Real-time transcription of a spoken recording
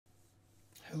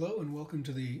Hello and welcome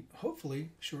to the hopefully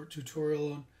short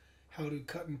tutorial on how to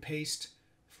cut and paste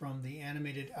from the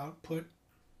animated output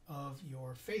of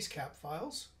your FaceCap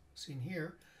files, seen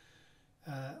here,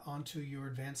 onto your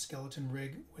advanced skeleton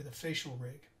rig with a facial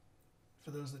rig.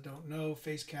 For those that don't know,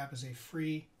 FaceCap is a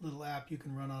free little app you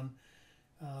can run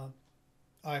on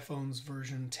iPhone's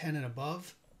version 10 and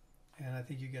above, and I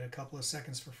think you get a couple of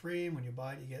seconds for free, and when you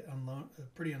buy it you get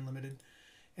pretty unlimited.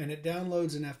 And it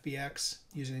downloads an FBX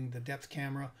using the depth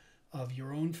camera of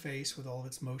your own face with all of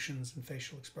its motions and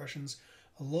facial expressions,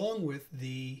 along with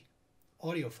the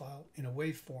audio file in a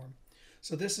waveform.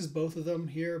 So this is both of them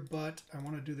here, but I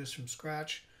want to do this from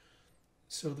scratch.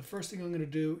 So the first thing I'm going to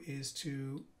do is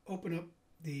to open up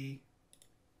the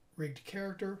rigged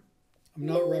character. I'm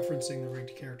not referencing the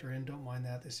rigged character in, don't mind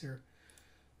that. This here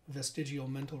vestigial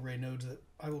mental ray nodes that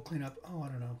I will clean up, I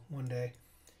don't know, one day.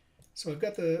 So I've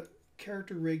got the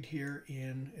character rigged here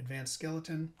in advanced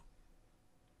skeleton.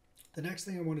 The next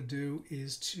thing I want to do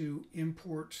is to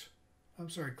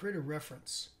create a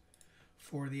reference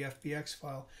for the FBX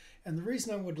file. And the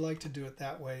reason I would like to do it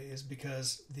that way is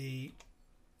because the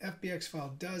FBX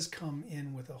file does come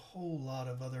in with a whole lot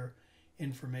of other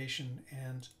information.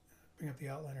 And bring up the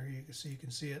outliner here so you can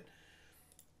see it.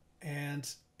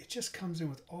 And it just comes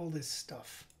in with all this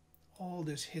stuff, all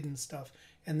this hidden stuff.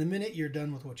 And the minute you're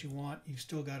done with what you want, you've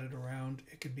still got it around.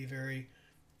 It could be very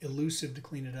elusive to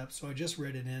clean it up. So I just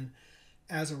read it in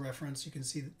as a reference. You can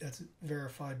see that that's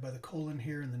verified by the colon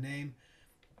here in the name.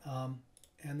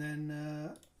 And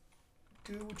then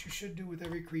do what you should do with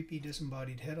every creepy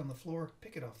disembodied head on the floor.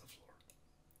 Pick it off the floor.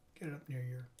 Get it up near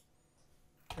your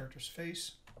character's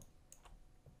face.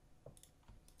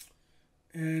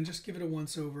 And just give it a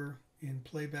once over in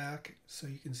playback so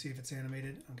you can see if it's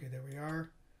animated. Okay, there we are.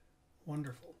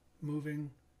 Wonderful. Moving,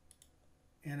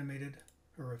 animated,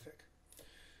 horrific.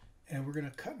 And we're going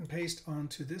to cut and paste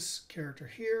onto this character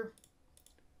here.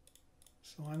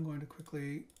 So I'm going to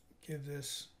quickly give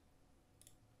this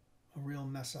a real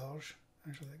massage.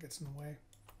 Actually, that gets in the way.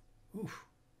 Oof.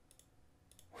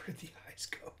 Where did the eyes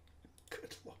go?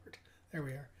 Good Lord. There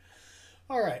we are.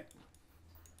 All right.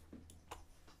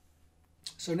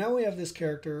 So now we have this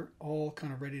character all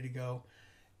kind of ready to go.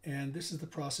 And this is the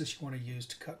process you want to use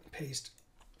to cut and paste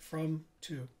from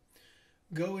to.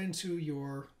 Go into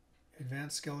your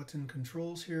advanced skeleton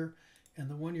controls here, and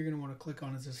the one you're going to want to click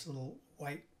on is this little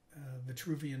white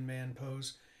Vitruvian man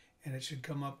pose, and it should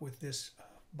come up with this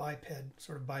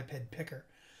sort of biped picker.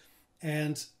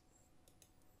 And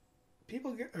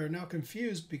people are now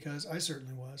confused, because I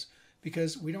certainly was,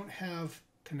 because we don't have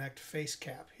Connect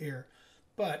FaceCap here,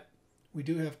 but we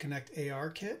do have Connect AR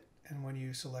Kit. And when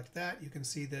you select that, you can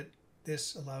see that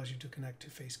this allows you to connect to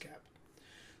FaceCap.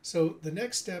 So the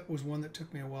next step was one that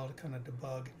took me a while to kind of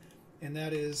debug, and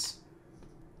that is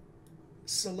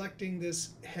selecting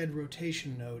this head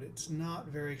rotation node. It's not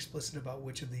very explicit about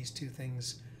which of these two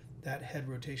things that head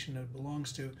rotation node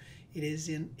belongs to. It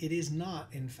is not,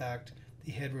 in fact,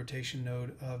 the head rotation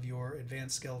node of your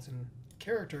advanced skeleton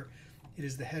character. It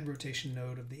is the head rotation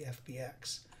node of the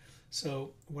FBX.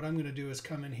 So what I'm going to do is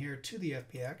come in here to the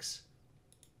FBX,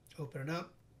 open it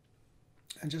up,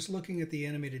 and just looking at the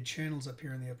animated channels up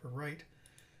here in the upper right,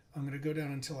 I'm going to go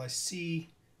down until I see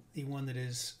the one that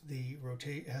is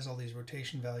has all these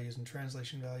rotation values and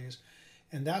translation values,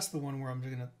 and that's the one where I'm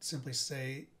going to simply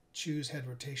say choose head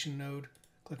rotation node,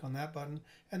 click on that button,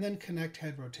 and then connect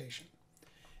head rotation.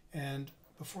 And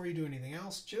before you do anything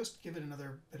else, just give it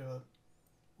another bit of a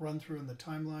run through in the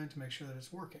timeline to make sure that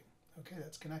it's working. Okay,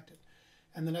 that's connected.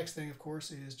 And the next thing, of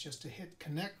course, is just to hit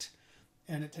connect,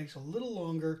 and it takes a little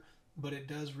longer, but it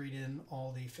does read in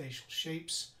all the facial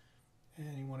shapes,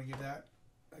 and you want to give that,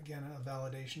 again, a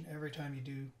validation every time you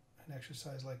do an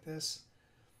exercise like this.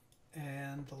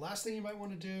 And the last thing you might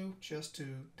want to do, just to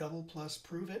double plus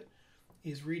prove it,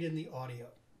 is read in the audio.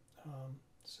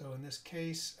 So in this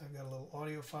case, I've got a little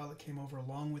audio file that came over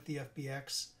along with the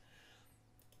FBX,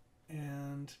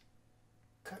 and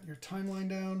cut your timeline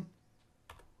down.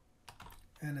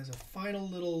 And as a final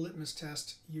little litmus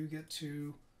test, you get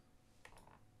to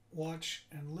watch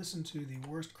and listen to the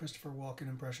worst Christopher Walken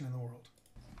impression in the world.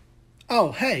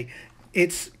 Oh, hey,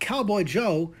 it's Cowboy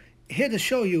Joe here to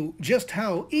show you just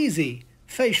how easy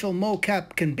facial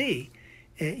mocap can be.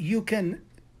 You can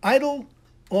idle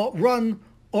or run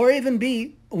or even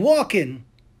be walking.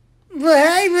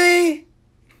 Baby!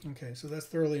 Okay, so that's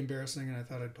thoroughly embarrassing, and I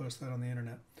thought I'd post that on the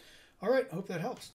internet. All right, hope that helps.